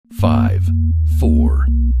5, 4,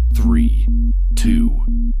 3, 2,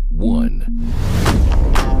 1.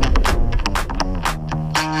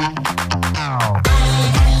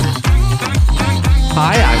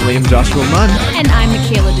 Hi, I'm Liam Joshua Munn. And I'm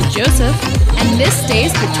Michaela DeJoseph, and this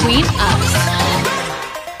stays between us.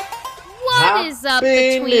 What is up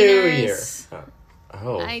between New us? Year.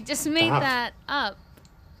 Oh, I just made that up.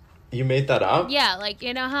 You made that up? Yeah, like,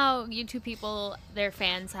 you know how YouTube people, their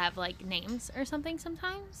fans have, like, names or something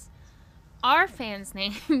sometimes? Our fans'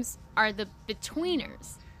 names are the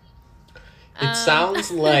Betweeners. It sounds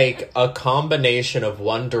like a combination of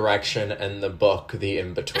One Direction and the book The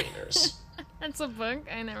In-Betweeners. That's a book?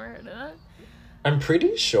 I never heard of that. I'm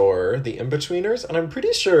pretty sure The In-Betweeners, and I'm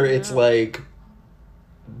pretty sure it's like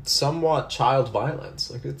somewhat child violence.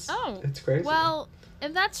 Like it's crazy. Well,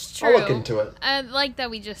 if that's true, I'll look into it. I like that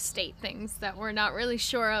we just state things that we're not really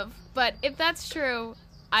sure of. But if that's true,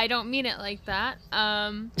 I don't mean it like that.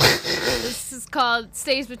 This is called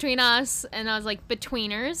Stays Between Us, and I was like,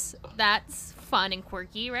 Betweeners. That's fun and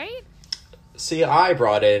quirky, right? See, I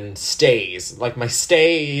brought in stays, like my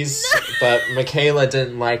stays, but Michaela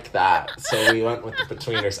didn't like that, so we went with the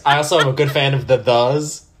Betweeners. I also am a good fan of the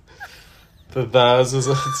thes. The thes is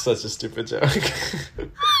such a stupid joke.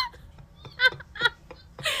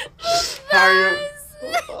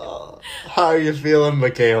 How are you feeling,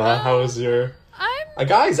 Michaela? How was your...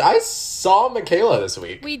 guys, I saw Michaela this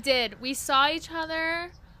week. We did. We saw each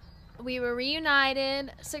other. We were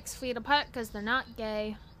reunited 6 feet apart because they're not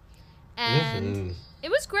gay. And it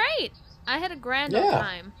was great. I had a grand old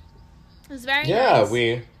time. It was very nice. Yeah,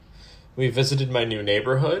 we visited my new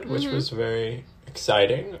neighborhood, which was very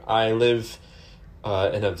exciting. I live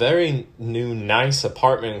in a very new, nice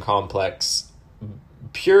apartment complex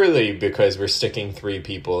purely because we're sticking 3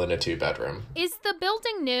 people in a 2-bedroom. Is the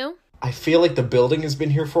building new? I feel like the building has been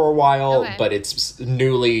here for a while, Okay. but it's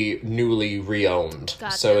newly re-owned.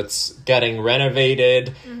 Gotcha. So it's getting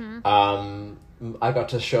renovated. I got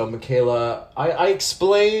to show Michaela... I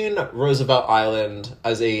explain Roosevelt Island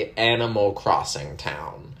as a Animal Crossing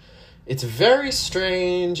town. It's very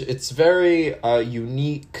strange. It's very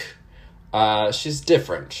unique. She's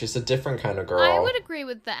different. She's a different kind of girl. I would agree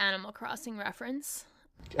with the Animal Crossing reference.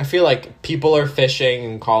 I feel like people are fishing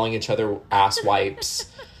and calling each other ass wipes.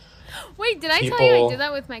 Wait, did I tell you I did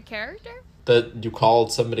that with my character? That you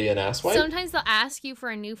called somebody an ass wipe? Sometimes they'll ask you for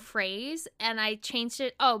a new phrase, and I changed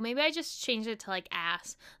it. Oh, maybe I just changed it to, like,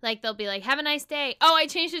 ass. Like, they'll be like, have a nice day. Oh, I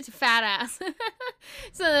changed it to fat ass.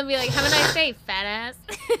 So they'll be like, have a nice day, fat ass.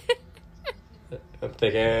 A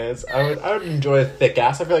thick ass. I would enjoy a thick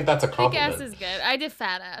ass. I feel like that's a compliment. Thick ass is good. I did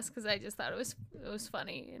fat ass because I just thought it was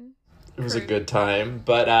funny. And it was a good time.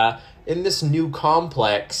 But in this new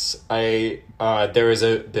complex, there's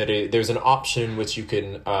an option which you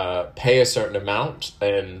can pay a certain amount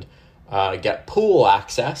and get pool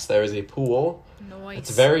access. There is a pool. Nice.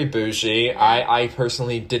 It's very bougie. I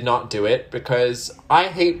personally did not do it because I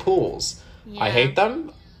hate pools. Yeah. I hate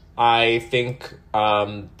them. I think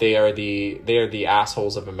they are the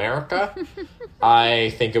assholes of America.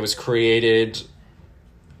 I think it was created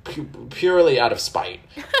purely out of spite.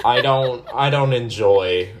 I don't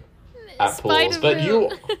enjoy at pools, but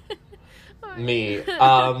me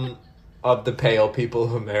of the pale people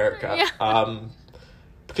of America. Yeah.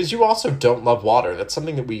 Because you also don't love water. That's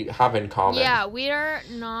something that we have in common. Yeah, we are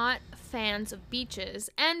not fans of beaches,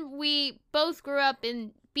 and we both grew up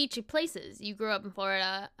in beachy places. You grew up in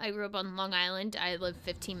Florida. I grew up on Long Island. I live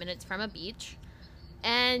 15 minutes from a beach,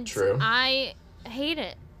 and True. I hate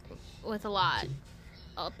it with a lot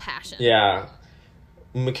of passion. Yeah.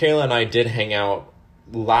 Michaela and I did hang out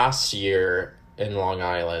last year in Long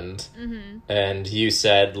Island, and you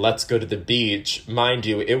said, let's go to the beach. Mind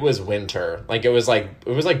you, it was winter. Like, it was like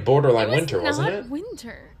borderline winter, wasn't it?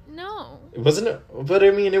 Winter. No. Wasn't it? But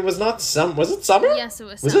I mean, it was not was it summer? Yes, it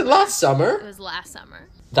was Was summer. it last summer? It was last summer.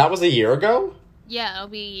 That was a year ago? Yeah, it'll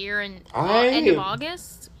be a year in I- end of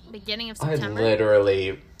August, beginning of I September.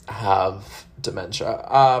 literally have dementia.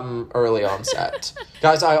 Early onset.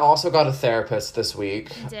 Guys, I also got a therapist this week.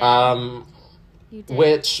 You did. You did.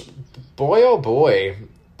 Which, boy oh boy,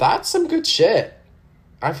 that's some good shit.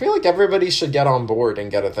 I feel like everybody should get on board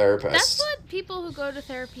and get a therapist. That's what people who go to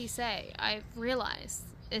therapy say. I've realized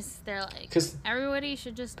is they're like, 'Cause- everybody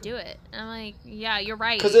should just do it. And I'm like, yeah, you're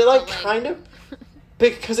right. Because it but, kind of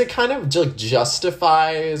like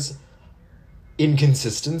justifies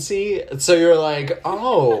inconsistency. So you're like,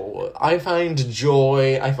 oh, I find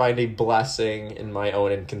joy, I find a blessing in my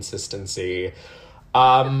own inconsistency.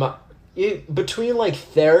 Between like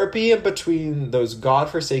therapy and between those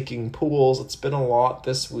godforsaken pools, it's been a lot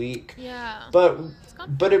this week. Yeah. But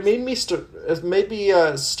gone But it made me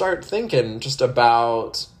start thinking just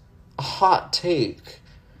about a hot take.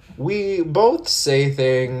 We both say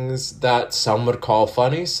things that some would call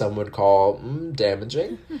funny, some would call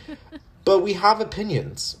damaging. But we have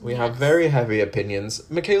opinions. We have very heavy opinions.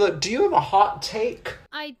 Michaela, do you have a hot take?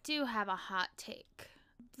 I do have a hot take.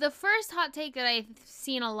 The first hot take that I've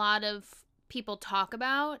seen a lot of people talk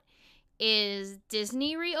about is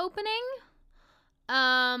Disney reopening.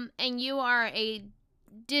 And you are a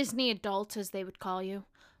Disney adult, as they would call you.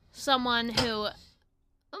 Someone who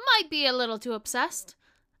might be a little too obsessed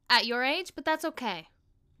at your age, but that's okay.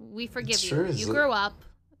 We forgive you. You grew up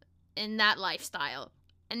in that lifestyle,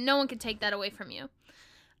 and no one can take that away from you.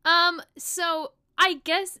 So I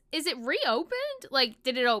guess, is it reopened? Like,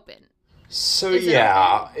 did it open? So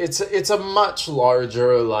yeah, it's a much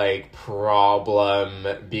larger problem,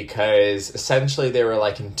 because essentially they were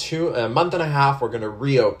like, in a month and a half we're gonna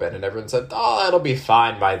reopen, and everyone said, oh, it'll be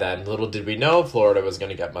fine by then. Little did we know Florida was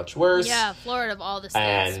gonna get much worse. Yeah, Florida of all the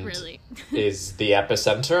states, and really is the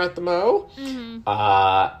epicenter at the Mo.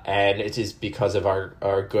 And it is because of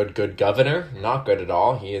our good governor. Not good at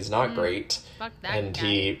all. He is not great. Fuck that and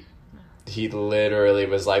guy. He literally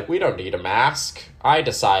was like, we don't need a mask. I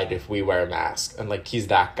decide if we wear a mask. And, he's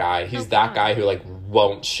that guy. He's that guy who,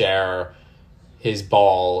 won't share his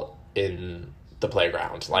ball in the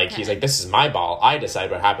playground. He's like, this is my ball. I decide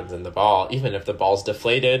what happens in the ball, even if the ball's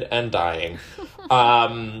deflated and dying.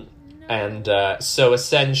 So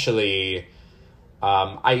essentially,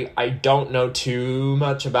 I don't know too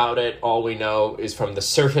much about it. All we know is from the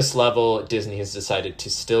surface level, Disney has decided to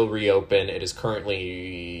still reopen. It is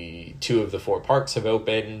currently 2 of the 4 parks have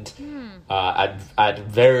opened at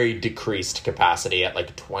very decreased capacity at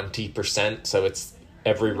 20%. So it's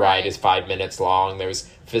every ride is 5 minutes long. There's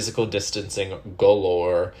physical distancing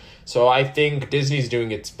galore. So I think Disney's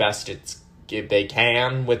doing its best they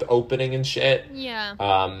can with opening and shit. Yeah.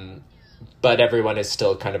 But everyone is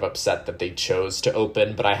still kind of upset that they chose to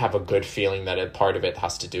open. But I have a good feeling that part of it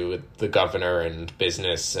has to do with the governor and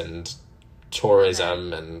business and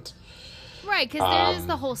tourism and... Right, because there is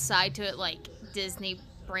the whole side to it, Disney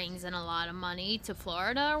brings in a lot of money to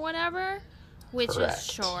Florida or whatever, which Correct. is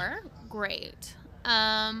sure great.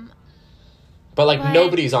 But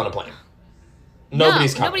nobody's on a plane.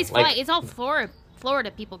 Nobody's coming. Nobody's flying. It's all Florida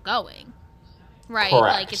people going. Right.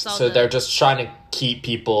 Correct. It's all so they're just trying to keep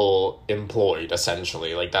people employed,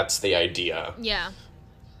 essentially. That's the idea. Yeah.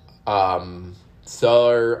 Although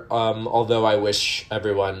I wish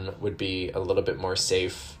everyone would be a little bit more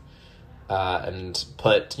safe, and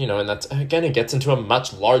put, and that's, again, it gets into a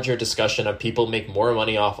much larger discussion of people make more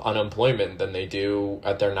money off unemployment than they do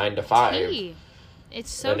at their 9 to 5. It's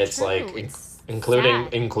so and it's true.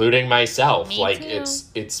 including myself. Me too.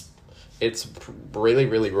 It's really,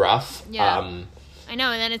 really rough. Yeah. I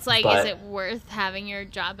know, and then it's but, is it worth having your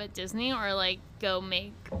job at Disney or go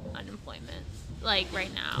make unemployment right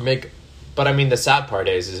now? But I mean, the sad part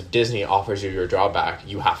is if Disney offers you your job back,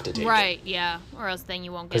 you have to take it. Right, yeah, or else then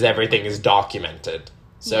you won't get it. Because everything is documented.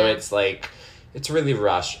 So Yeah. it's really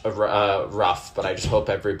rough, but I just hope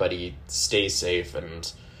everybody stays safe and...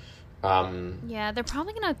 yeah, they're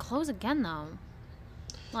probably going to close again, though.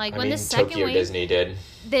 When the second Tokyo wave... Disney did.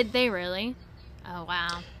 Did they really? Oh,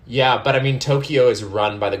 wow. Yeah, but I mean, Tokyo is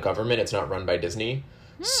run by the government. It's not run by Disney.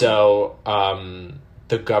 So, the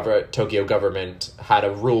Tokyo government had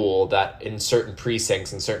a rule that in certain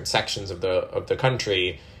precincts, in certain sections of the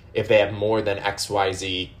country, if they have more than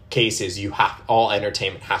XYZ cases, all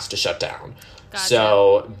entertainment has to shut down. Gotcha.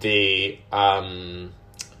 So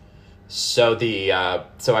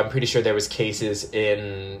I'm pretty sure there was cases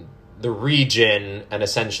in the region, and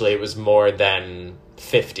essentially it was more than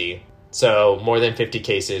 50. So more than 50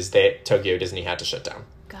 cases that Tokyo Disney had to shut down.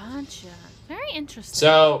 Gotcha. Very interesting.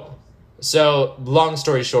 So long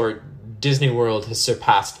story short, Disney World has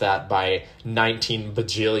surpassed that by 19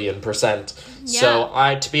 bajillion%. Yeah. So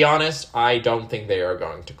to be honest, I don't think they are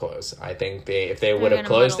going to close. I think if they would have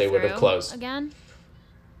closed, they would have closed. Again?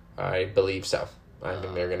 I believe so. I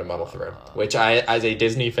think they're going to muddle through. Which as a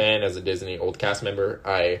Disney fan, as a Disney old cast member,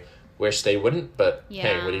 I wish they wouldn't, but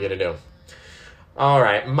hey, what are you going to do? All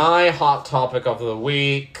right, my hot topic of the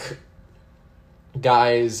week.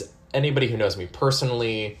 Guys, anybody who knows me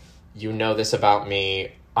personally, you know this about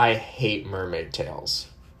me. I hate mermaid tails.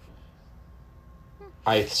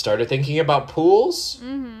 I started thinking about pools,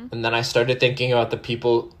 and then I started thinking about the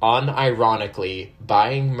people unironically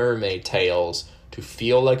buying mermaid tails to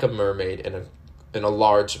feel like a mermaid in a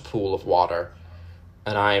large pool of water.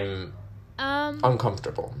 And I'm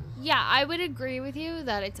uncomfortable. Yeah, I would agree with you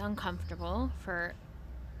that it's uncomfortable for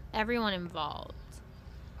everyone involved.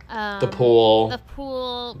 The pool. The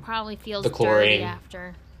pool probably feels The chlorine. dirty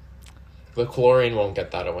after. The chlorine won't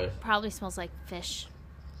get that away. Probably smells like fish.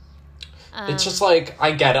 It's just like,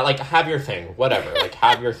 I get it. Like, have your thing. Whatever. Like,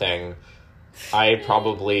 have your thing. I'm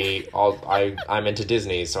into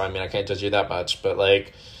Disney, so I mean, I can't judge you that much. But,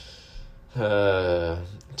 like,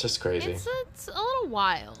 just crazy. It's a little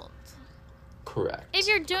wild. Correct. If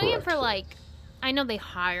you're doing it for, Correct. like, I know they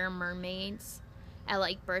hire mermaids at,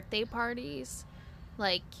 like, birthday parties.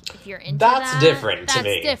 Like, if you're into That's that, different to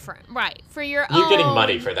me. That's different, right. For your You're own... getting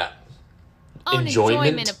money for that. own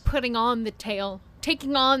enjoyment of putting on the tail,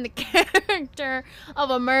 taking on the character of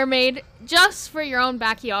a mermaid just for your own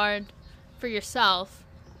backyard, for yourself.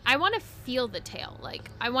 I want to feel the tail. Like,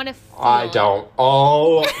 I want to feel I don't.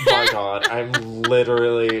 Oh my god. I'm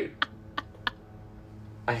literally...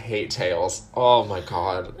 I hate tails. Oh my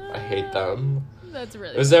god. I hate them. That's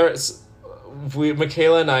really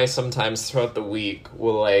Michaela and I sometimes throughout the week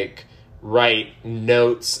will, like, write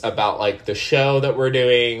notes about, like, the show that we're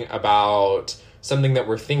doing, about something that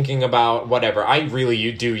we're thinking about, whatever. I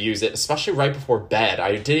really do use it, especially right before bed.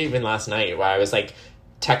 I did it even last night, where I was, like,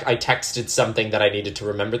 I texted something that I needed to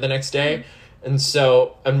remember the next day. And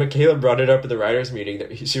Michaela brought it up at the writers' meeting,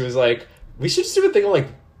 that she was like, we should just do a thing of, like,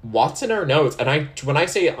 what's in our notes? And when I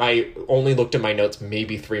say I only looked at my notes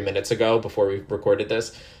maybe 3 minutes ago before we recorded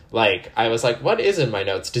this, like, I was like, what is in my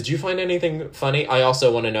notes? Did you find anything funny? I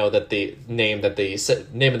also want to know that the name of the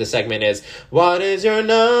segment is, what is your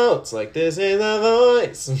notes? Like, this is a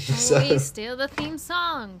voice. We steal the theme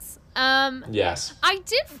songs. Yes. I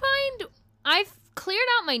did find I've cleared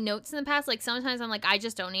out my notes in the past. Like, sometimes I'm like, I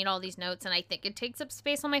just don't need all these notes, and I think it takes up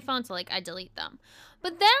space on my phone, so, like, I delete them.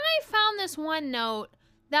 But then I found this one note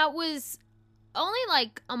that was only,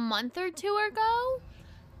 like, a month or two ago.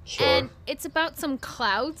 Sure. And it's about some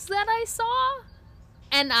clouds that I saw.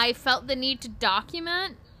 And I felt the need to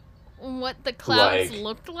document what the clouds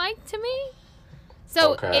looked like to me.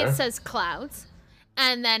 So It says clouds.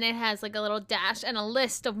 And then it has, like, a little dash and a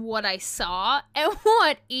list of what I saw and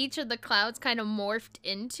what each of the clouds kind of morphed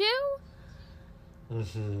into.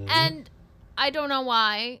 Mm-hmm. And I don't know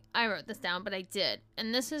why I wrote this down, but I did.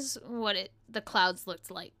 And this is what the clouds looked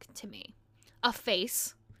like to me. A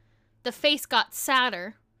face. The face got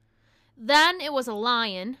sadder. Then it was a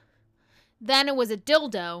lion. Then it was a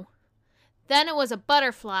dildo. Then it was a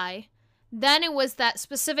butterfly. Then it was that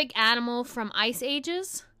specific animal from Ice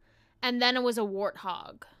Ages. And then it was a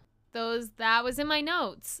warthog. That was in my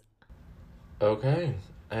notes. Okay.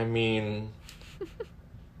 I mean,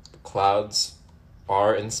 clouds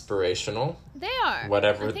are inspirational. They are.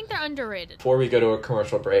 Whatever. I think they're underrated. Before we go to a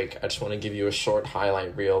commercial break, I just want to give you a short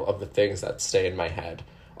highlight reel of the things that stay in my head.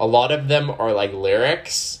 A lot of them are like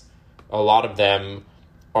lyrics. A lot of them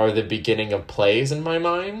are the beginning of plays in my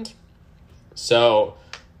mind. So,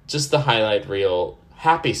 just the highlight reel.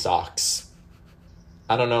 Happy socks.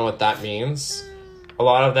 I don't know what that means. A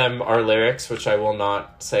lot of them are lyrics, which I will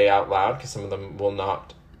not say out loud, because some of them will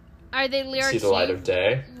not Are they lyrics see the light of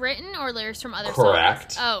day. written or lyrics from other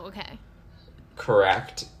Correct. songs? Oh, okay.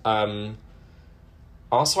 Correct.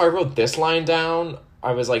 Also, I wrote this line down.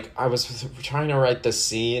 I was trying to write this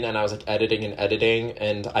scene, and I was, like, editing,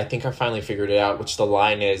 and I think I finally figured it out, which the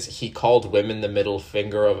line is, he called women the middle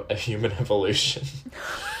finger of a human evolution.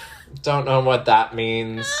 Don't know what that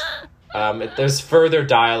means. There's further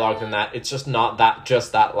dialogue than that. It's just not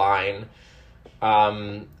just that line.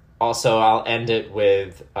 Also, I'll end it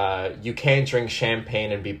with, you can't drink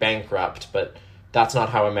champagne and be bankrupt, but that's not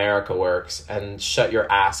how America works. And shut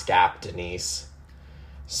your ass gap, Denise.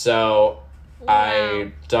 So, Wow.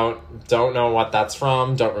 I don't know what that's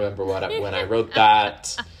from. Don't remember when I wrote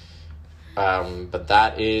that. But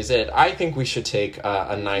that is it. I think we should take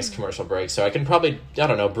a nice commercial break, so I can probably, I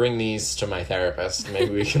don't know, bring these to my therapist.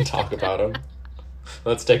 Maybe we can talk about them.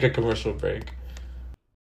 Let's take a commercial break.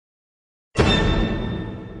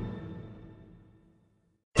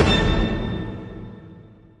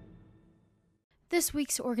 This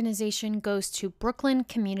week's organization goes to Brooklyn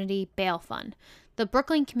Community Bail Fund. The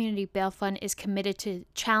Brooklyn Community Bail Fund is committed to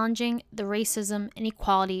challenging the racism,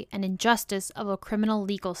 inequality, and injustice of a criminal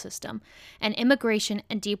legal system and immigration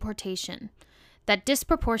and deportation that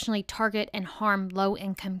disproportionately target and harm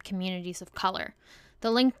low-income communities of color.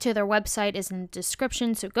 The link to their website is in the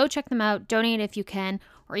description, so go check them out, donate if you can,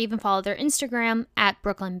 or even follow their Instagram at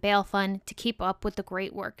Brooklyn Bail Fund to keep up with the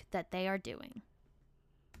great work that they are doing.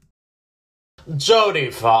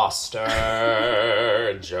 Jodie Foster.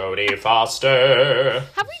 Jodie Foster.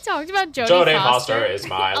 Have we talked about Jodie Foster Foster is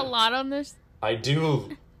mine. a lot on this? I feel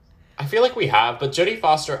like we have, but Jodie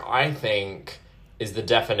Foster, I think, is the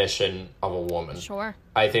definition of a woman. Sure.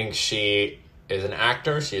 I think she is an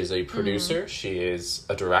actor. She is a producer. She is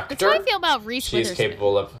a director. That's how I feel about Reese She's Witherspoon.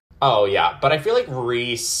 capable of... Oh, yeah. But I feel like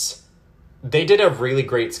Reese... They did a really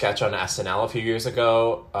great sketch on SNL a few years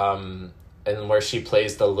ago, and where she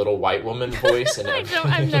plays the little white woman voice in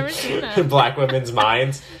I've never seen that. Black women's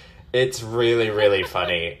minds. It's really, really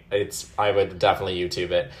funny. I would definitely YouTube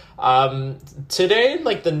it. Today,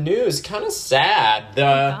 like, the news, kind of sad.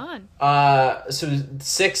 So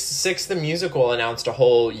Six the Musical announced a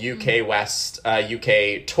whole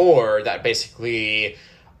UK tour that basically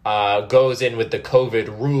goes in with the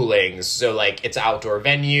COVID rulings. So, like, it's outdoor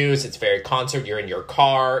venues, it's very concert, you're in your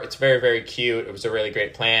car, it's very, very cute. It was a really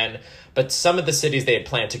great plan. But some of the cities they had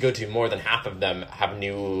planned to go to, more than half of them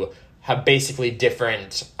have basically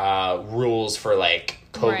different rules for, like,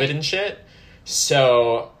 COVID and shit.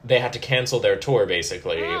 So they had to cancel their tour,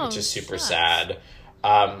 basically, which is super sad.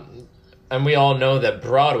 And we all know that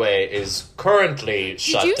Broadway is currently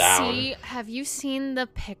shut down. Have you seen the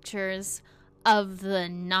pictures of the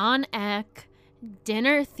non-ec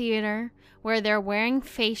dinner theater where they're wearing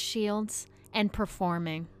face shields and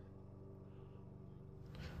performing?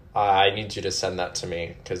 I need you to send that to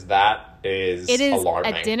me, because that is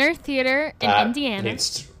alarming. It is a dinner theater in Indiana.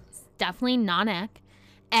 Definitely non-ec.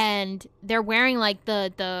 And they're wearing, like,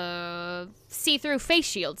 the see-through face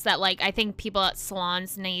shields that, like, I think people at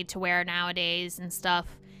salons need to wear nowadays and stuff.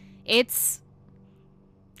 It's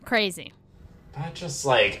crazy. That just,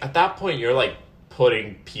 like, at that point, you're, like,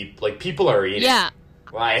 putting people are eating. Yeah.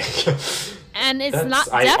 Like, and it's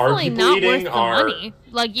definitely not worth the money.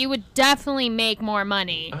 Like, you would definitely make more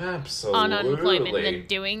money on unemployment than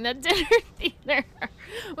doing the dinner theater,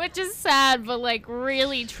 which is sad, but, like,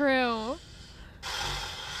 really true.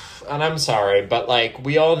 And I'm sorry, but, like,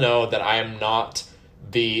 we all know that I am not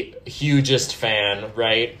the hugest fan,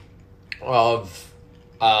 right, of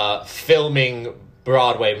filming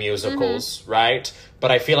Broadway musicals, right?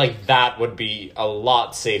 But I feel like that would be a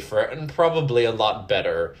lot safer and probably a lot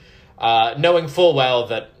better. Knowing full well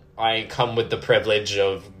that I come with the privilege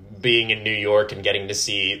of being in New York and getting to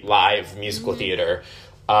see live musical theater.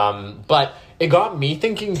 But it got me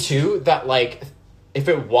thinking, too, that, like,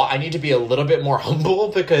 I need to be a little bit more humble,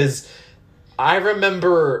 because I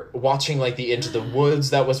remember watching, like, the Into the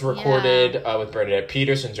Woods that was recorded with Bernadette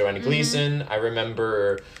Peters and Joanna Gleason. I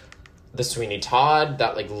remember the Sweeney Todd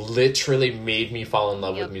that, like, literally made me fall in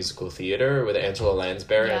love with musical theater with Angela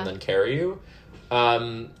Lansbury and then Carrie You.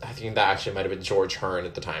 I think that actually might have been George Hearn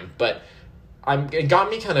at the time. But it got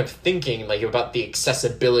me kind of thinking, like, about the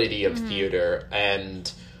accessibility of theater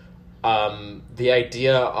and the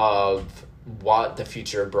idea of what the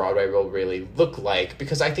future of Broadway will really look like,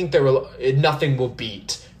 because I think nothing will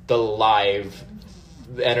beat the live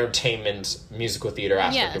entertainment musical theater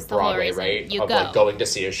aspect of Broadway, right? Like, going to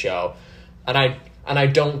see a show. And I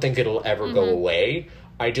don't think it'll ever go away.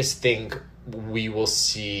 I just think we will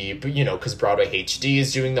see, you know, because Broadway HD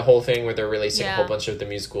is doing the whole thing where they're releasing a whole bunch of the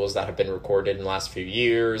musicals that have been recorded in the last few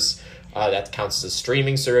years. That counts as a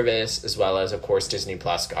streaming service, as well as, of course, Disney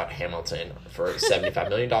Plus got Hamilton for $75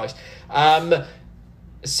 million.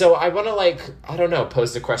 So I want to, like, I don't know,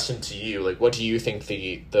 pose the question to you. Like, what do you think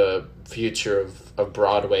the future of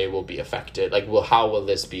Broadway will be affected? Like, how will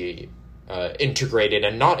this be integrated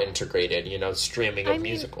and not integrated, you know, streaming of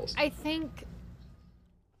musicals? I think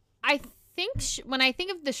when I think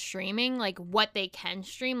of the streaming, like, what they can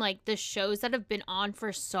stream, like, the shows that have been on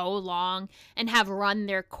for so long and have run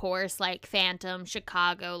their course, like Phantom,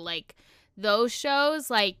 Chicago, like, those shows,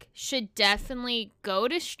 like, should definitely go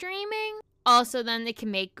to streaming. Also, then they can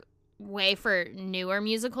make way for newer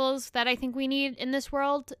musicals that I think we need in this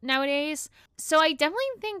world nowadays. So I definitely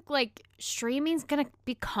think, like, streaming's gonna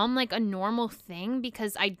become, like, a normal thing,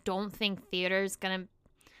 because I don't think theater's gonna,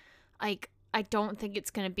 like, I don't think it's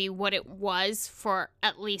gonna be what it was for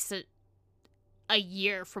at least a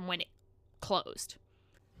year from when it closed.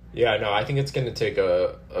 Yeah, no, I think it's going to take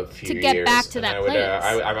a few years. To get back to that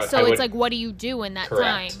place. So it's like, what do you do in that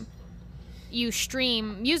time? You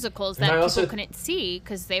stream musicals that people couldn't see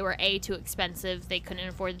because they were too expensive. They couldn't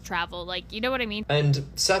afford to travel. Like, you know what I mean? And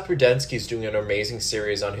Seth Rudensky's doing an amazing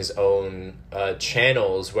series on his own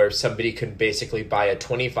channels where somebody can basically buy a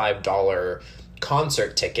 $25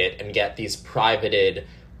 concert ticket and get these privated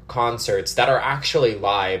concerts that are actually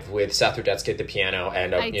live with Seth Rudensky at the piano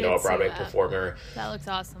and a Broadway performer. That looks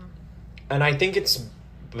awesome. And I think it's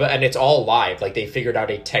all live. Like, they figured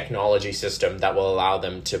out a technology system that will allow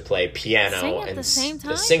them to play piano and the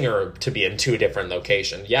singer to be in two different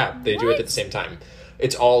locations. Yeah, they do it at the same time.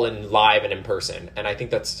 It's all in live and in person, and I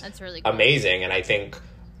think that's really cool. Amazing. And I think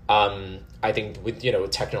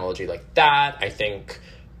with technology like that, I think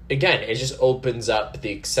again, it just opens up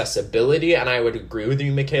the accessibility, and I would agree with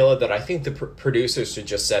you, Michaela, that I think the producers should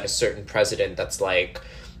just set a certain precedent that's like,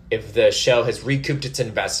 if the show has recouped its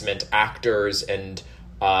investment, actors and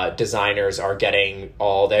designers are getting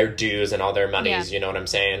all their dues and all their monies, you know what I'm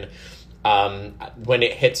saying? When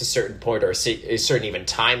it hits a certain point or a certain even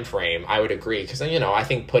time frame, I would agree. Because, you know, I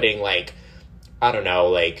think putting, like, I don't know,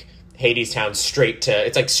 like, Hadestown straight to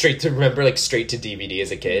DVD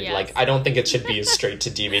as a kid. Yes. Like, I don't think it should be a straight to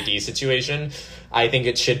DVD situation. I think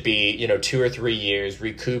it should be, you know, 2 or 3 years,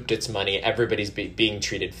 recouped its money, everybody's being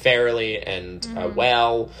treated fairly and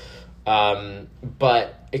well.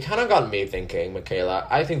 But it kind of got me thinking, Michaela,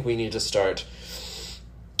 I think we need to start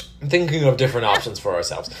thinking of different options for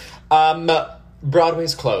ourselves.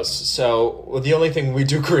 Broadway's closed, so the only thing we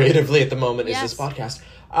do creatively at the moment is this podcast.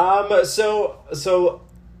 So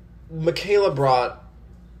Michaela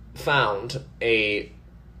found a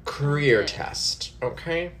career test,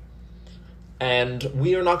 okay? And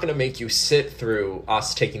we are not going to make you sit through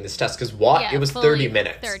us taking this test, because it was 30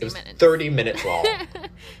 minutes. It was 30 minutes long.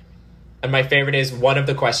 And my favorite is one of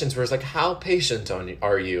the questions where it's like, how patient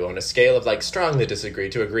are you on a scale of, like, strongly disagree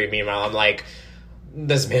to agree? Meanwhile, I'm like,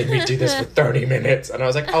 this made me do this for 30 minutes. And I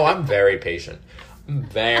was like, oh, I'm very patient. I'm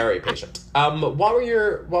very patient. What were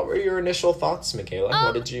your initial thoughts, Michaela?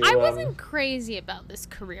 What did you... I wasn't crazy about this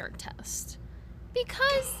career test.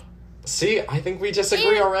 Because... See, I think we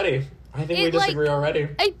disagree already.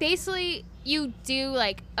 Basically, you do,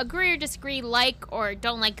 like, agree or disagree, like or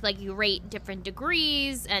don't like you rate different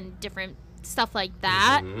degrees and different stuff like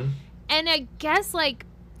that. Mm-hmm. And I guess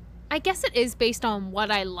it is based on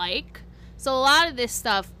what I like. So a lot of this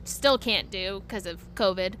stuff still can't do because of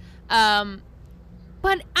COVID.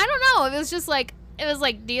 But I don't know. It was like,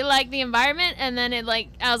 do you like the environment? And then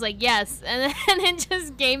I was like, yes. And then it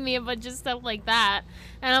just gave me a bunch of stuff like that.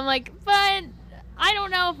 And I'm like, but I don't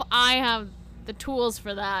know if I have the tools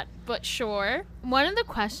for that, but sure. One of the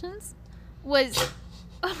questions was,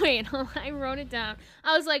 oh wait, I wrote it down.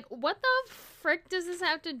 I was like, what the frick does this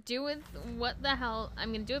have to do with what the hell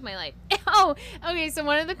I'm gonna do with my life? Oh, okay, so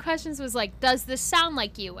one of the questions was like, does this sound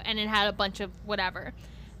like you? And it had a bunch of whatever.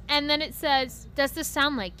 And then it says, does this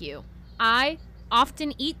sound like you? I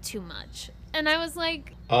often eat too much. And I was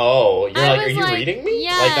like... Oh, you're like, are you reading me?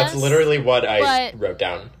 Yes, like, that's literally what I wrote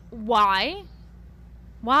down. Why?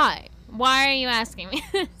 Why are you asking me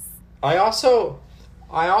this? I also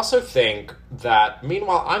think that,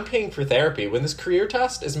 meanwhile, I'm paying for therapy when this career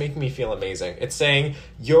test is making me feel amazing. It's saying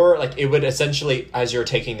it would essentially, as you're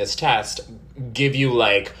taking this test, give you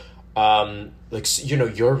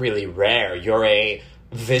you're really rare. You're a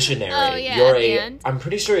visionary. Oh, yeah, I'm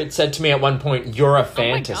pretty sure it said to me at one point, you're a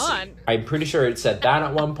fantasy. Oh my God. I'm pretty sure it said that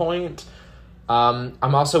at one point. I'm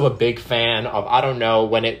also a big fan of, I don't know,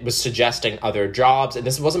 when it was suggesting other jobs, and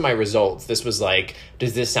this wasn't my results. This was like,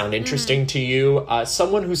 does this sound interesting to you?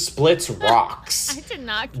 Someone who splits rocks. I did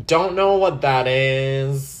not. Don't know what that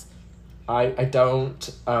is. I don't.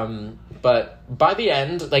 But by the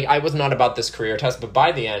end, I was not about this career test, but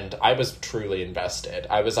by the end, I was truly invested.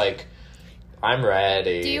 I was like, I'm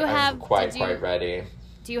ready. I'm quite ready.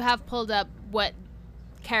 Do you have pulled up what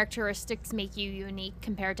characteristics make you unique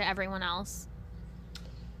compared to everyone else?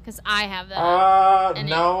 Because I have that.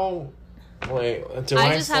 No. Wait, do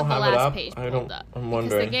I just still have the have it last up? page I pulled don't. up. I'm wondering.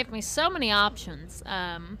 Because they gave me so many options.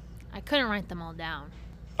 I couldn't write them all down.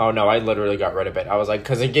 Oh no, I literally got rid of it. I was like,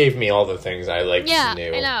 because it gave me all the things I knew. Yeah,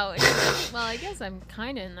 I know. Well, I guess I'm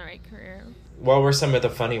kind of in the right career. What were some of the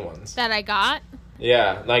funny ones that I got?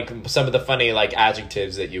 Yeah, some of the funny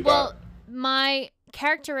adjectives that you got. Well, my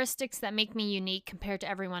characteristics that make me unique compared to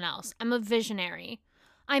everyone else. I'm a visionary.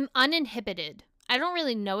 I'm uninhibited. I don't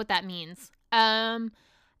really know what that means.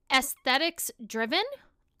 Aesthetics driven.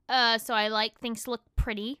 So I like things to look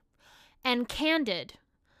pretty. And candid.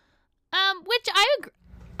 Which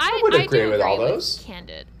I would agree with all those.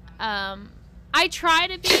 Candid. I try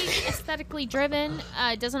to be aesthetically driven.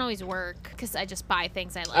 It doesn't always work because I just buy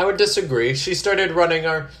things I like. I would disagree. She started running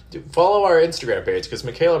follow our Instagram page because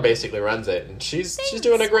Michaela basically runs it, and she's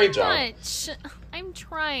doing a great job. I'm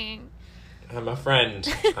trying. I'm a friend.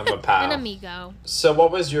 I'm a pal. An amigo. So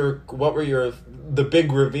what were the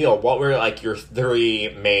big reveal? What were your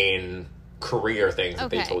 3 main career things that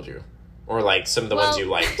they told you? Or some of the ones you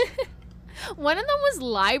liked? One of them was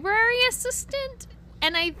library assistant,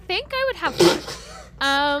 and I think I would have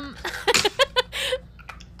fun.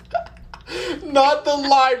 Not the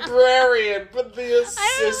librarian, but the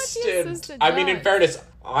assistant. I mean, in fairness,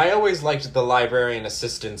 I always liked the librarian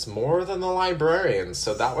assistants more than the librarians,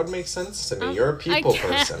 so that would make sense to me. You're a people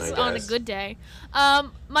person, I guess. On a good day.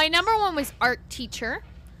 My number 1 was art teacher.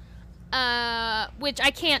 which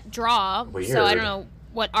I can't draw, Weird. so I don't know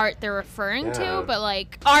what art they're referring Yeah. to, but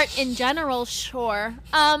like art in general, sure.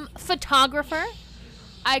 Photographer,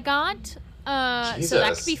 I got, so that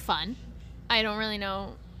Jesus. could be fun. I don't really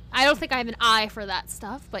know. I don't think I have an eye for that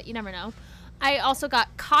stuff, but you never know. I also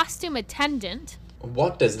got costume attendant.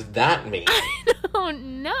 What does that mean? Oh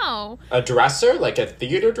no, A dresser? Like a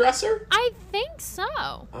theater dresser? I think so.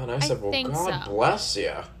 Oh, and I said, well, think God so. bless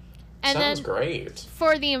you. And Sounds then great.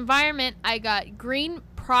 for the environment, I got green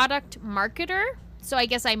product marketer. So I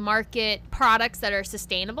guess I market products that are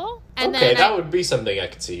sustainable. And Okay, then that would be something I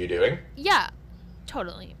could see you doing. yeah,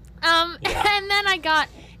 totally. Yeah. And then I got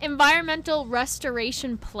environmental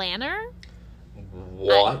restoration planner.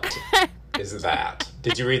 What is that?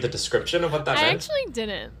 Did you read the description of what that I meant? actually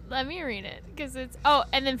didn't. Let me read it because it's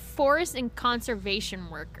and then forest and conservation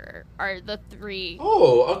worker are the three.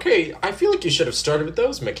 Oh, okay. I feel like you should have started with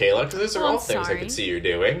those, Michaela, because those are Oh, I'm all things I sorry. could see you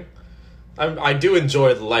doing. I do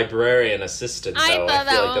enjoy the librarian assistant, though. I thought that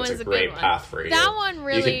feel one like was that's a a great good path one. for you. That one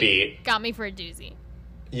really You could be. got me for a doozy.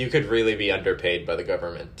 You could really be underpaid by the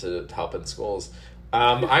government to help in schools.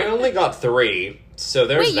 I only got 3, so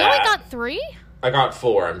there's Wait, that. you only got 3? I got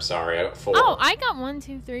 4. I'm sorry, I got 4. Oh, I got 1,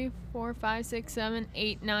 2, 3, 4, 5, 6, 7,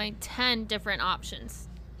 8, 9, 10 different options.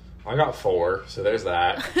 I got 4, so there's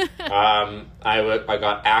that. I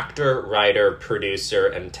got actor, writer, producer,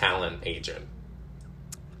 and talent agent.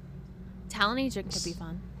 Talent agent could be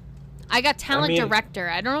fun. I got talent mean- director.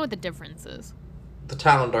 I don't know what the difference is. The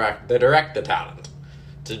talent direct the talent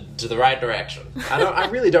to the right direction. I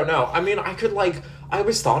really don't know. I mean, I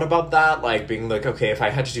always thought about that, like being like, okay, if I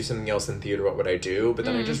had to do something else in theater, what would I do? But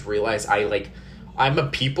then I just realized I'm a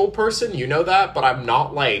people person, you know that, but I'm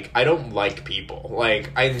not I don't like people.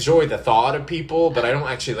 Like, I enjoy the thought of people, but I don't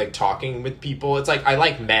actually like talking with people. It's like, I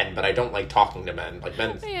like men, but I don't like talking to men. Like,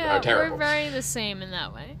 men Yeah, are terrible. we're very the same in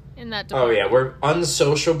that way. In that Oh department. yeah, we're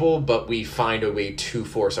unsociable, but we find a way to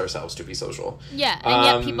force ourselves to be social. Yeah, and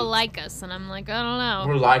yet Um, people like us, and I'm like, I don't know.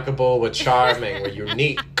 We're likable, we're charming, we're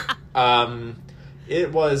unique.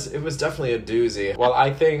 It was definitely a doozy. Well,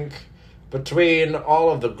 I think between all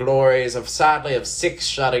of the glories of Six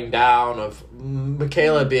shutting down, of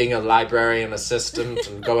Michaela being a librarian assistant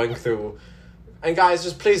and going through, and guys,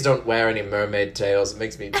 just please don't wear any mermaid tails. It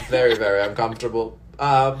makes me very, very uncomfortable.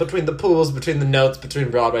 Between the pools, between the notes, between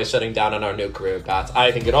Broadway shutting down and our new career paths,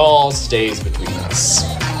 I think it all stays between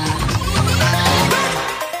us.